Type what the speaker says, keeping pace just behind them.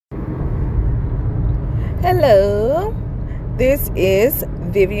Hello, this is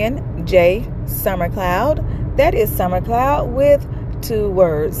Vivian J. Summercloud. That is Summercloud with 2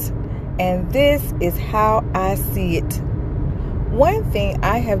 words. And this is how I see it. One thing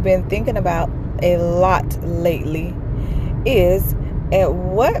I have been thinking about a lot lately is, at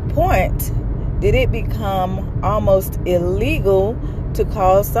what point did it become almost illegal to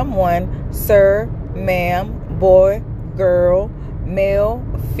call someone sir, ma'am, boy, girl, male,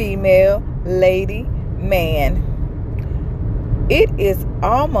 female, lady, man? It is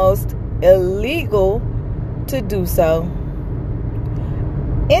almost illegal to do so.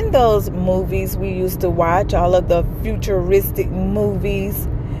 In those movies we used to watch, all of the futuristic movies,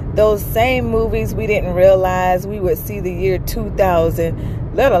 those same movies we didn't realize we would see the year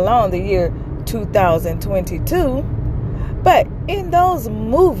 2000, let alone the year 2022. But in those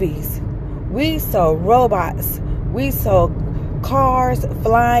movies, we saw robots, we saw cars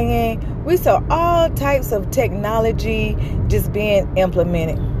flying, we saw all types of technology just being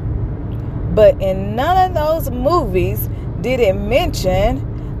implemented. But in none of those movies did it mention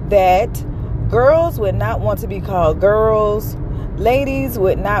that girls would not want to be called girls, ladies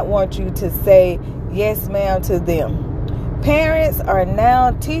would not want you to say yes ma'am to them. Parents are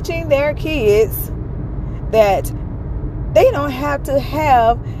now teaching their kids that they don't have to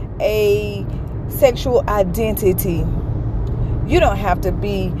have a sexual identity. You don't have to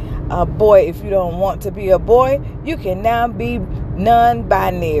be a boy if you don't want to be a boy. You can now be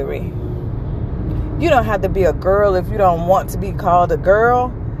non-binary. You don't have to be a girl if you don't want to be called a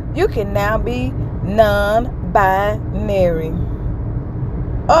girl. You can now be non-binary.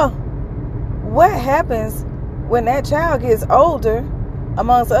 Oh, what happens when that child gets older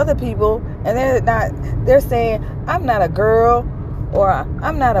amongst other people and they're saying, I'm not a girl or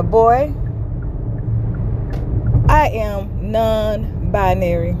I'm not a boy. I am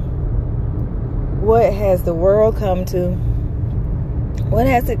non-binary. What has the world come to? What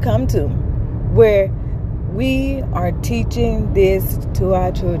has it come to? Where we are teaching this to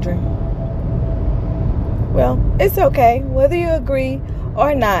our children. Well, it's okay whether you agree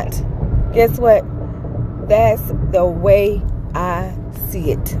or not. Guess what? That's the way I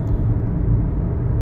see it.